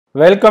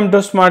Welcome to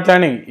smart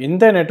learning.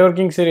 இந்த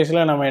networking சீரீஸில்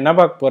நம்ம என்ன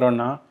பார்க்க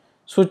போகிறோம்னா,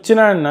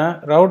 சுவிட்ச்னா என்ன,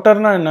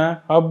 ரவுட்டர்னா என்ன,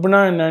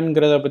 ஹப்னா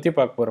என்னங்கிறத பற்றி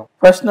பார்க்க போகிறோம்.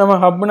 ஃபர்ஸ்ட் நம்ம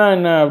ஹப்னா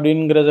என்ன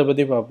அப்படிங்கிறத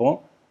பற்றி பார்ப்போம்.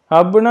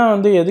 ஹப்னா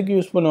எதுக்கு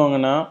யூஸ்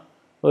பண்ணுவாங்கன்னா,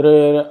 ஒரு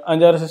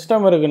 5-6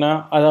 சிஸ்டம் இருக்குன்னா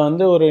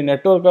அதை ஒரு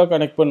நெட்வொர்க்காக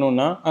கனெக்ட்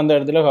பண்ணணுன்னா அந்த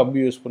இடத்துல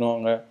ஹப் யூஸ்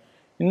பண்ணுவாங்க.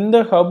 இந்த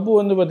ஹப்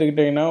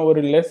பார்த்துக்கிட்டிங்கன்னா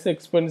ஒரு லெஸ்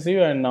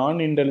எக்ஸ்பென்சிவ் அண்ட்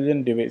நான்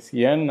இன்டெலிஜென்ட் டிவைஸ்.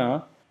 ஏன்னா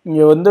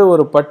இங்கே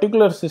ஒரு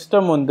பர்டிகுலர்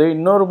சிஸ்டம்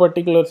இன்னொரு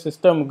பர்டிகுலர்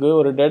சிஸ்டமுக்கு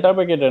ஒரு டேட்டா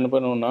பேக்கெட்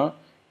அனுப்பணும்னா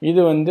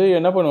இது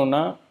என்ன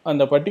பண்ணுவோம்னா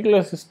அந்த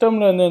பர்டிகுலர்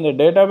சிஸ்டமில் அந்த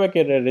டேட்டா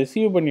பேக்கெட்டை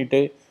ரிசீவ்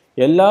பண்ணிவிட்டு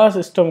எல்லா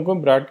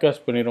சிஸ்டமுக்கும்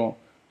ப்ராட்காஸ்ட் பண்ணிடுவோம்.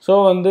 ஸோ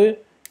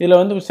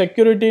இதில்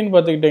செக்யூரிட்டின்னு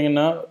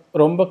பார்த்துக்கிட்டிங்கன்னா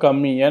ரொம்ப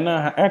கம்மி. ஏன்னா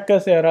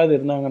ஹேக்கர்ஸ் யாராவது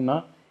இருந்தாங்கன்னா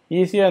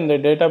ஈஸியாக அந்த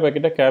டேட்டா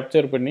பேக்கெட்டை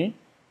கேப்சர் பண்ணி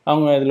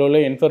அவங்க அதில்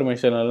உள்ள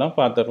இன்ஃபர்மேஷன் எல்லாம்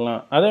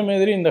பார்த்துடலாம்.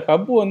 அதேமாதிரி இந்த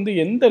ஹப்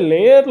எந்த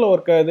லேயரில்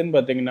ஒர்க் ஆகுதுன்னு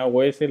பார்த்தீங்கன்னா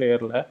ஓஎஸ்ஐ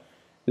லேயரில்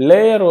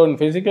லேயர் 1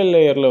 ஃபிசிக்கல்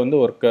லேயரில்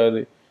ஒர்க்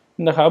ஆகுது.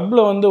 இந்த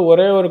ஹப்பில்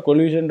ஒரே ஒரு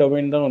கொல்யூஷன்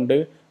டொமைன் தான் உண்டு.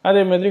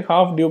 அதே மாதிரி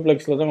ஹாஃப்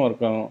டியூப்ளெக்ஸில் தான்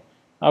ஒர்க் ஆகும்.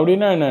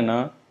 அப்படின்னா என்னென்னா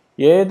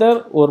ஏதர்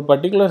ஒரு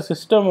பர்டிகுலர்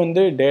சிஸ்டம்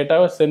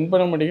டேட்டாவை சென்ட்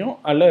பண்ண முடியும்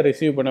அல்ல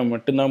ரிசீவ் பண்ண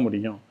மட்டும்தான்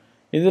முடியும்.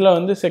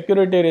 இதில்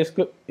செக்யூரிட்டி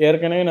ரிஸ்க்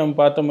ஏற்கனவே நம்ம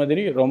பார்த்த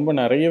மாதிரி ரொம்ப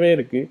நிறையவே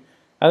இருக்குது.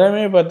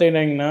 அதேமாதிரி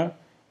பார்த்துக்கிட்டிங்கன்னா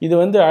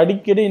இது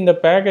அடிக்கடி இந்த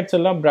பேக்கெட்ஸ்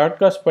எல்லாம்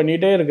ப்ராட்காஸ்ட்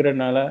பண்ணிகிட்டே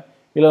இருக்கிறதுனால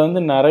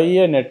இதில்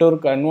நிறைய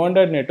நெட்வொர்க்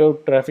அன்வான்ட்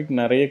நெட்வொர்க் டிராஃபிக்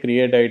நிறைய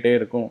க்ரியேட் ஆகிட்டே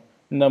இருக்கும்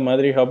இந்த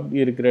மாதிரி ஹப்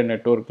இருக்கிற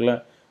நெட்வொர்க்கில்.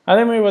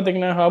 அதேமாதிரி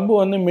பார்த்திங்கன்னா ஹப்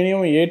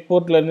மினிமம் 8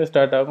 போர்ட்லேருந்து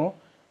ஸ்டார்ட் ஆகும்.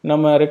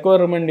 நம்ம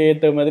ரெக்குவயர்மெண்ட்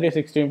ஏற்ற மாதிரி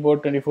 16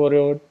 போர்ட் 24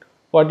 போர்ட்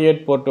 48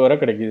 போர்ட் வரை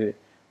கிடைக்கிது.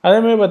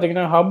 அதேமாதிரி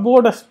பார்த்திங்கன்னா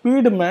ஹப்போட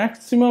ஸ்பீடு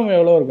மேக்ஸிமம்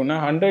எவ்வளோ இருக்குன்னா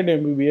 100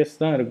 Mbps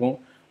தான் இருக்கும்.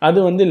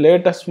 அது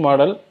லேட்டஸ்ட்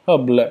மாடல்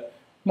ஹப்பில்.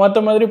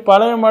 மற்ற மாதிரி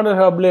பழைய மாடல்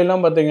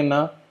ஹப்லாம்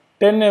பார்த்திங்கன்னா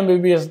 10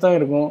 Mbps தான்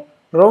இருக்கும்.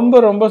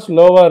 ரொம்ப ரொம்ப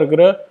ஸ்லோவாக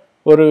இருக்கிற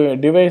ஒரு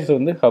டிவைஸ்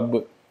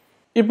ஹப்பு.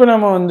 இப்போ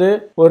நம்ம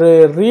ஒரு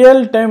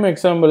ரியல் டைம்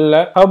எக்ஸாம்பிளில்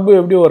ஹப்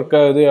எப்படி ஒர்க்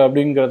ஆகுது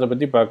அப்படிங்கிறத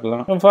பற்றி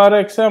பார்க்கலாம். ஃபார்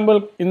எக்ஸாம்பிள்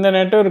இந்த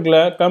நெட்வொர்க்கில்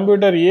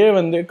கம்ப்யூட்டர் ஏ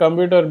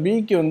கம்ப்யூட்டர்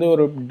பிக்கு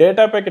ஒரு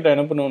டேட்டா பேக்கெட்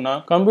அனுப்பணும்னா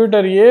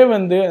கம்ப்யூட்டர் ஏ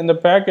அந்த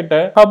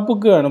பேக்கெட்டை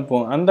ஹப்புக்கு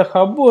அனுப்பும். அந்த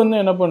ஹப்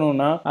என்ன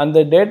பண்ணும்னா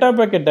அந்த டேட்டா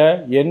பேக்கெட்டை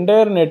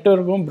என்டையர்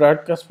நெட்வொர்க்கும்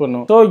ப்ராட்காஸ்ட்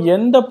பண்ணும். ஸோ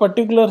எந்த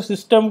பர்டிகுலர்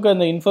சிஸ்டம்க்கு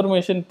அந்த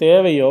இன்ஃபர்மேஷன்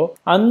தேவையோ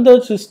அந்த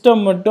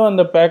சிஸ்டம் மட்டும்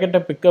அந்த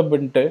பேக்கெட்டை பிக்கப்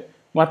பண்ணிட்டு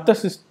மற்ற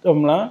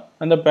சிஸ்டம்லாம்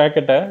அந்த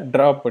பேக்கெட்டை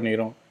ட்ராப்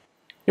பண்ணிடும்.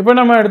 இப்போ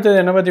நம்ம அடுத்தது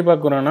என்ன பற்றி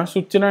பார்க்க போகிறோம்னா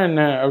சுவிட்ச்னா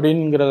என்ன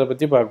அப்படிங்கிறத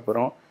பற்றி பார்க்க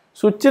போகிறோம்.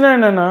 சுவிட்ச்னா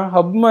என்னென்னா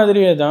ஹப்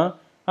மாதிரியே தான்.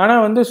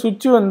 ஆனால்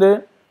சுவிட்ச்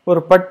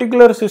ஒரு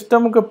பர்டிகுலர்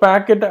சிஸ்டமுக்கு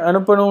பேக்கெட்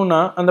அனுப்பணும்னா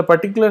அந்த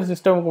பர்டிகுலர்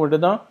சிஸ்டமுக்கு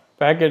மட்டும்தான்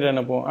பேக்கெட்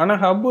அனுப்பும். ஆனால்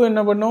ஹப்பு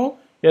என்ன பண்ணும்,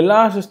 எல்லா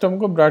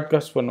சிஸ்டமுக்கும்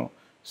ப்ராட்காஸ்ட் பண்ணும்.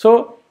 ஸோ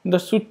இந்த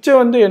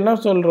சுவிட்சை என்ன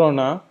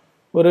சொல்கிறோன்னா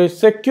ஒரு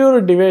செக்யூர்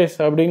டிவைஸ்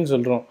அப்படின்னு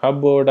சொல்கிறோம்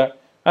ஹப்போட.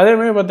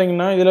 அதேமாதிரி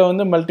பார்த்திங்கன்னா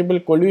இதில்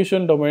மல்டிபிள்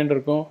கொல்யூஷன் டொமைன்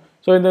இருக்கும்.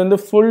 ஸோ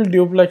இது ஃபுல்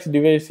டியூப்ளெக்ஸ்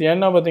டிவைஸ்.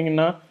 ஏன்னா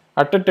பார்த்திங்கன்னா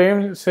அட் அ டைம்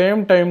சேம்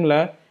டைமில்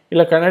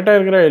இல்லை கனெக்டாக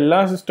இருக்கிற எல்லா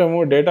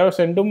சிஸ்டமும் டேட்டாவை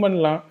சென்டும்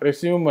பண்ணலாம்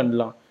ரிசீவும்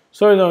பண்ணலாம்.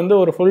 ஸோ இதை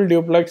ஒரு ஃபுல்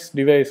டியூப்ளெக்ஸ்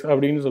டிவைஸ்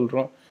அப்படின்னு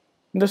சொல்கிறோம்.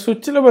 இந்த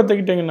சுவிட்சில்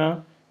பார்த்துக்கிட்டிங்கன்னா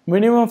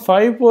மினிமம்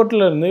 5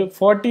 போர்ட்லேருந்து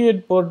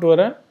 48 போர்ட்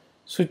வரை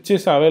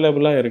சுவிட்சஸ்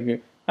அவைலபிளாக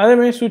இருக்குது.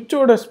 அதேமாதிரி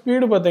சுவிட்சோட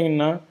ஸ்பீடு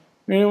பார்த்திங்கன்னா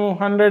மினிமம்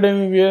 100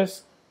 Mbps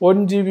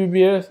 1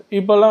 Gbps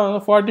இப்போல்லாம்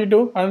 40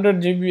 to 100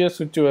 Gbps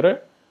சுவிட்ச் வரை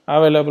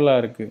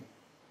அவைலபிளாக இருக்குது.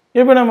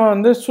 இப்போ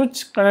நம்ம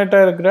சுவிட்ச்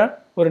கனெக்டாக இருக்கிற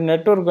ஒரு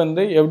நெட்வொர்க்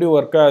எப்படி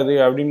ஒர்க் ஆகுது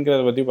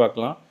அப்படிங்கிறத பற்றி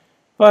பார்க்கலாம்.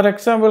 For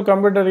example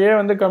computer A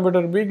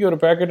computer பிக்கு ஒரு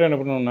பேக்கெட்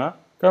அனுப்பணும்னா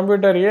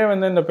கம்ப்யூட்டர் ஏ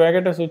இந்த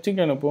பேக்கெட்டை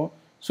சுவிட்சுக்கு அனுப்பும்.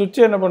 சுவிட்ச்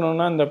என்ன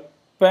பண்ணணும்னா அந்த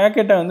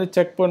பேக்கெட்டை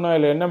செக் பண்ணோம்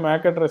இல்லை என்ன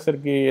மேக் அட்ரஸ்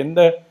இருக்குது, எந்த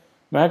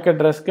மேக்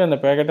அட்ரஸ்க்கு அந்த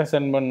பேக்கெட்டை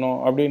சென்ட் பண்ணணும்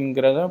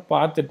அப்படிங்கிறத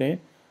பார்த்துட்டு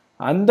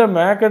அந்த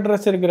மேக்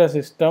அட்ரஸ் இருக்கிற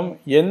சிஸ்டம்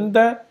எந்த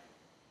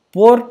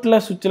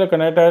போர்ட்டில் சுவிட்சில்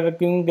கனெக்ட்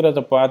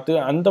ஆகிருக்குங்கிறத பார்த்து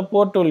அந்த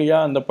போர்ட்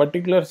வழியாக அந்த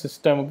பர்டிகுலர்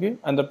சிஸ்டமுக்கு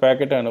அந்த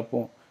பேக்கெட்டை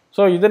அனுப்பும்.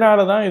 ஸோ இதனால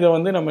தான்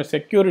இதை நம்ம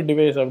செக்யூர்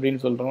டிவைஸ் அப்படின்னு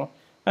சொல்கிறோம்.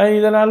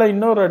 இதனால்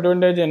இன்னொரு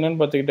அட்வான்டேஜ் என்னென்னு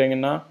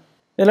பார்த்துக்கிட்டிங்கன்னா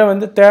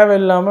இதில்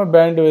தேவையில்லாமல்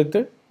பேண்ட்விட்த்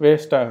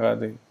வேஸ்ட்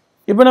ஆகாது.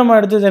 இப்போ நம்ம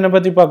அடுத்தது என்னை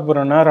பற்றி பார்க்க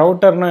போகிறோம்னா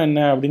ரவுட்டர்னா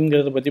என்ன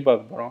அப்படிங்கிறத பற்றி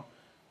பார்க்க போகிறோம்.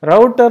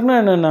 ரவுட்டர்னா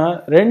என்னென்னா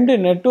 2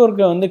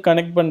 நெட்வொர்க்கை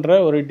கனெக்ட் பண்ணுற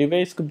ஒரு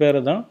டிவைஸ்க்கு பேர்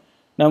தான்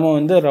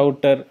நம்ம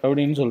ரவுட்டர்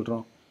அப்படின்னு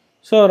சொல்கிறோம்.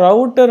 ஸோ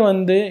ரவுட்டர்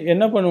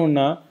என்ன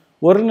பண்ணுவோம்னா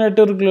ஒரு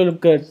நெட்வொர்க்கில்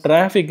இருக்க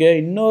டிராஃபிக்கை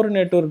இன்னொரு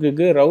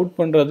நெட்வொர்க்குக்கு ரவுட்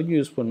பண்ணுறதுக்கு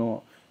யூஸ்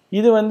பண்ணுவோம்.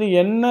 இது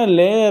என்ன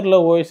லேயரில்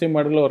ஓஎஸ்ஐ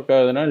மாடலில் ஒர்க்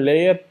ஆகுதுன்னா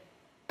லேயர்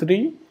 3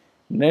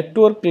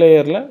 நெட்வொர்க்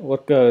லேயரில்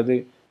ஒர்க் ஆகுது.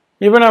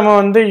 இப்போ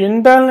நம்ம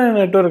இன்டர்னல்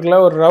நெட்வொர்க்கில்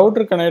ஒரு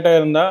ரவுட்டர் கனெக்ட்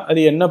ஆகிருந்தால்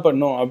அது என்ன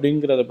பண்ணும்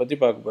அப்படிங்கிறத பற்றி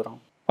பார்க்க போகிறோம்.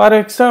 ஃபார்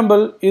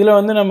எக்ஸாம்பிள்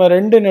இதில் நம்ம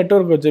 2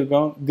 நெட்வொர்க்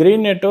வச்சுருக்கோம்.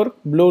 க்ரீன் நெட்வொர்க்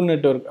ப்ளூ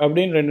நெட்வொர்க்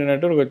அப்படின்னு 2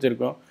 நெட்வொர்க்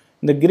வச்சுருக்கோம்.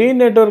 இந்த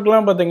க்ரீன்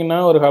நெட்வொர்க்லாம் பார்த்திங்கன்னா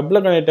ஒரு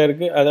ஹப்பில் கனெக்ட்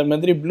ஆகிருக்கு. அதே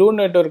மாதிரி ப்ளூ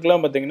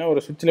நெட்வொர்க்லாம் பார்த்திங்கன்னா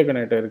ஒரு சுவிட்சில்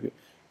கனெக்ட் ஆகிருக்கு.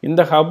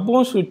 இந்த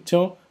ஹப்பும்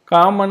சுவிட்சும்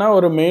காமனாக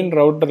ஒரு மெயின்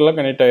ரவுட்டரில்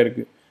கனெக்ட்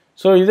ஆகிருக்கு.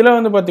 ஸோ இதில்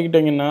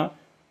பார்த்துக்கிட்டிங்கன்னா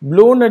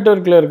ப்ளூ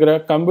நெட்வொர்க்கில் இருக்கிற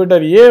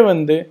கம்ப்யூட்டர் ஏ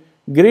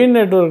க்ரீன்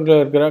நெட்வொர்க்கில்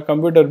இருக்கிற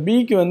கம்ப்யூட்டர்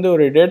பிக்கு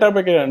ஒரு டேட்டா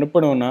பேக்கெட்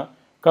அனுப்பணும்னா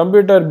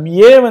கம்ப்யூட்டர்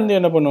ஏ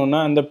என்ன பண்ணுவோம்னா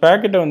அந்த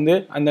பேக்கெட்டை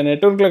அந்த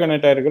நெட்வொர்க்கில்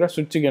கனெக்ட் ஆகிருக்கிற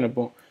சுவிட்சுக்கு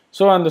அனுப்பும்.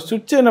 ஸோ அந்த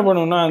சுவிட்ச் என்ன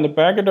பண்ணுவோம்னா அந்த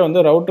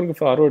பேக்கெட்டை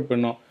ரவுட்டருக்கு ஃபார்வர்ட்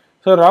பண்ணும்.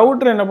 ஸோ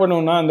ரவுட்டர் என்ன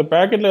பண்ணுவோம்னா அந்த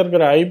பேக்கெட்டில்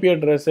இருக்கிற ஐபி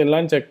அட்ரஸ்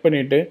எல்லாம் செக்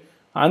பண்ணிவிட்டு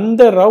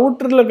அந்த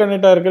ரவுட்டரில்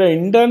கனெக்டாக இருக்கிற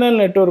இன்டர்னல்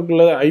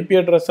நெட்வொர்க்குள்ள ஐபி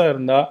அட்ரஸாக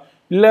இருந்தால்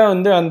இல்லை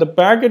வந்து அந்த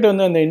பேக்கெட்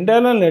வந்து அந்த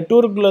இன்டர்னல்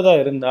நெட்வொர்க்குள்ளே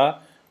தான் இருந்தால்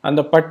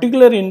அந்த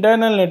பர்டிகுலர்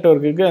இன்டர்னல்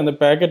நெட்வொர்க்குக்கு அந்த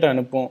பேக்கெட்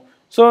அனுப்பும்.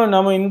 ஸோ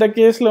நம்ம இந்த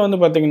கேஸில் வந்து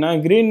பார்த்திங்கன்னா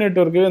க்ரீன்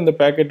நெட்வொர்க்கு இந்த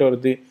பேக்கெட்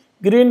வருது.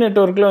 க்ரீன்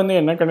நெட்வொர்க்கில் வந்து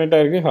என்ன கனெக்ட்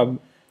ஆகிருக்கு? ஹப்.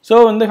 ஸோ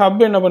வந்து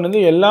ஹப் என்ன பண்ணுது?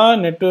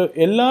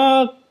 எல்லா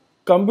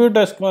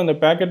கம்ப்யூட்டர்ஸ்க்கும் அந்த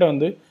பேக்கெட்டை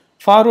வந்து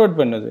ஃபார்வர்ட்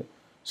பண்ணுது.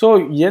 ஸோ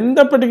எந்த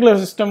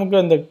பர்டிகுலர் சிஸ்டமுக்கு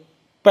அந்த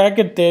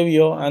பேக்கெட்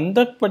தேவையோ அந்த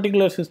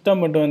பர்டிகுலர் சிஸ்டம்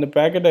மட்டும் அந்த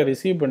பேக்கெட்டை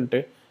ரிசீவ் பண்ணிட்டு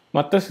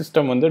மற்ற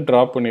சிஸ்டம் வந்து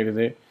ட்ராப்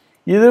பண்ணிடுது.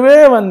 இதுவே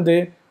வந்து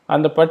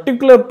அந்த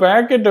பர்டிகுலர்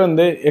பேக்கெட்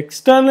வந்து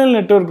எக்ஸ்டர்னல்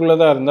நெட்வொர்க்குள்ளே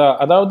தான் இருந்தால்,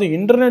 அதாவது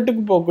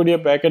இன்டர்நெட்டுக்கு போகக்கூடிய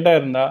பேக்கெட்டாக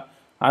இருந்தால்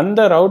அந்த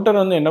ரவுட்டர்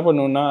வந்து என்ன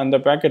பண்ணுவோம்னா அந்த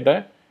பேக்கெட்டை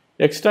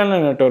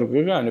எக்ஸ்டர்னல்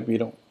நெட்வொர்க்குக்கு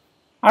அனுப்பிடும்.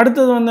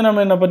 அடுத்தது வந்து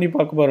நம்ம என்ன பண்ணி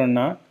பார்க்க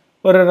போகிறோம்னா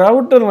ஒரு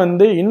ரவுட்டர்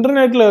வந்து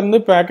இன்டர்நெட்டில் இருந்து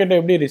பேக்கெட்டை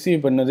எப்படி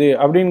ரிசீவ் பண்ணுது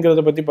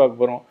அப்படிங்கிறத பற்றி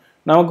பார்க்க போகிறோம்.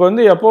 நமக்கு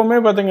வந்து எப்போவுமே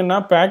பார்த்தீங்கன்னா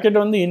பேக்கெட்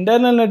வந்து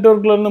இன்டர்னல்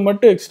நெட்வொர்க்லேருந்து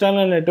மட்டும்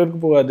எக்ஸ்டர்னல்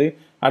நெட்வொர்க் போகாது.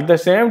 அட் த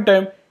சேம்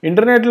டைம்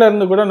இன்டர்நெட்டில்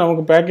இருந்து கூட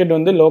நமக்கு பேக்கெட்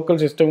வந்து லோக்கல்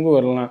சிஸ்டமுக்கு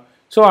வரலாம்.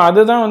 ஸோ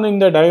அதுதான் வந்து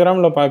இந்த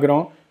டயக்ராமில்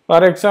பார்க்குறோம்.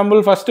 ஃபார் எக்ஸாம்பிள்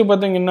ஃபஸ்ட்டு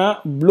பார்த்தீங்கன்னா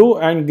ப்ளூ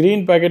அண்ட்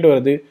க்ரீன் பேக்கெட்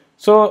வருது.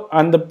 ஸோ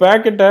அந்த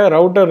பேக்கெட்டை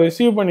ரவுட்டர்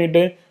ரிசீவ்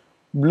பண்ணிவிட்டு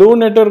ப்ளூ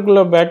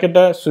நெட்வொர்க்குள்ள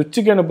பேக்கெட்டை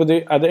சுவிட்சுக்கு அனுப்புது.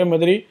 அதே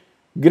மாதிரி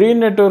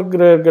க்ரீன்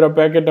நெட்வொர்க்கில் இருக்கிற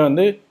பேக்கெட்டை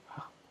வந்து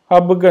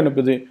ஹப்புக்கு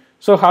அனுப்புது.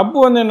 ஸோ ஹப்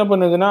வந்து என்ன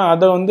பண்ணுதுன்னா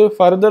அதை வந்து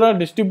ஃபர்தராக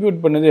டிஸ்ட்ரிபியூட்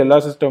பண்ணுது எல்லா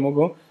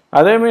சிஸ்டமுக்கும்.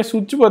 அதேமாதிரி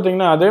சுவிட்ச்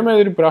பார்த்தீங்கன்னா அதே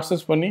மாதிரி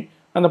ப்ராசஸ் பண்ணி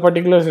அந்த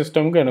பர்டிகுலர்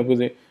சிஸ்டமுக்கு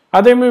அனுப்புது.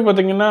 அதேமாதிரி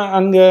பார்த்தீங்கன்னா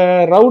அங்கே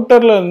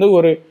ரவுட்டரில் வந்து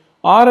ஒரு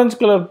ஆரஞ்சு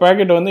கலர்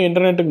பேக்கெட் வந்து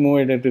இன்டர்நெட்டுக்கு மூவ்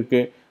ஆகிட்டு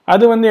இருக்கு.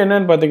 அது வந்து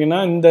என்னன்னு பார்த்தீங்கன்னா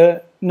இந்த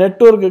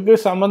நெட்வொர்க்குக்கு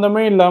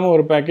சம்மந்தமே இல்லாமல்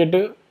ஒரு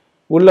பேக்கெட்டு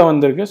உள்ளே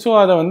வந்திருக்கு. ஸோ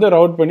அதை வந்து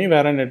ரவுட் பண்ணி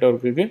வேறு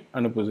நெட்வொர்க்குக்கு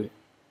அனுப்புது.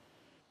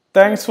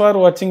 தேங்க்ஸ் ஃபார்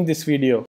வாட்சிங் திஸ் வீடியோ.